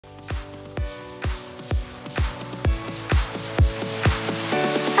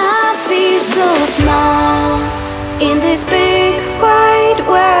small in this big wide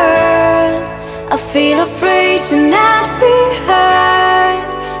world. I feel afraid to not be heard.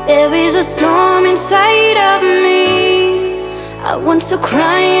 There is a storm inside of me. I want to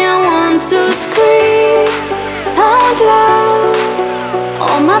cry, I want to scream out loud.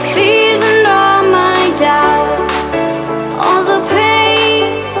 All my fears and all my doubts, all the pain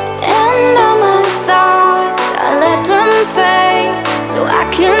and all my thoughts, I let them fade so I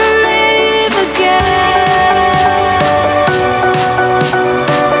can live again.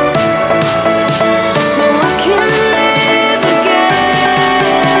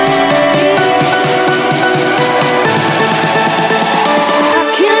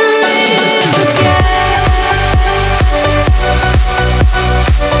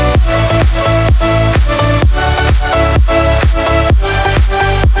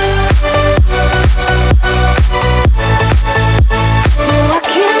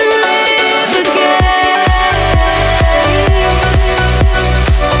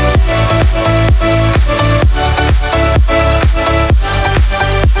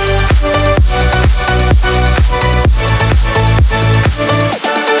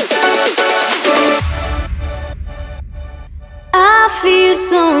 Feel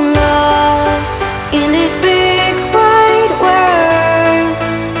so lost in this big wide world.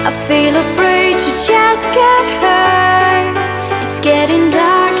 I feel afraid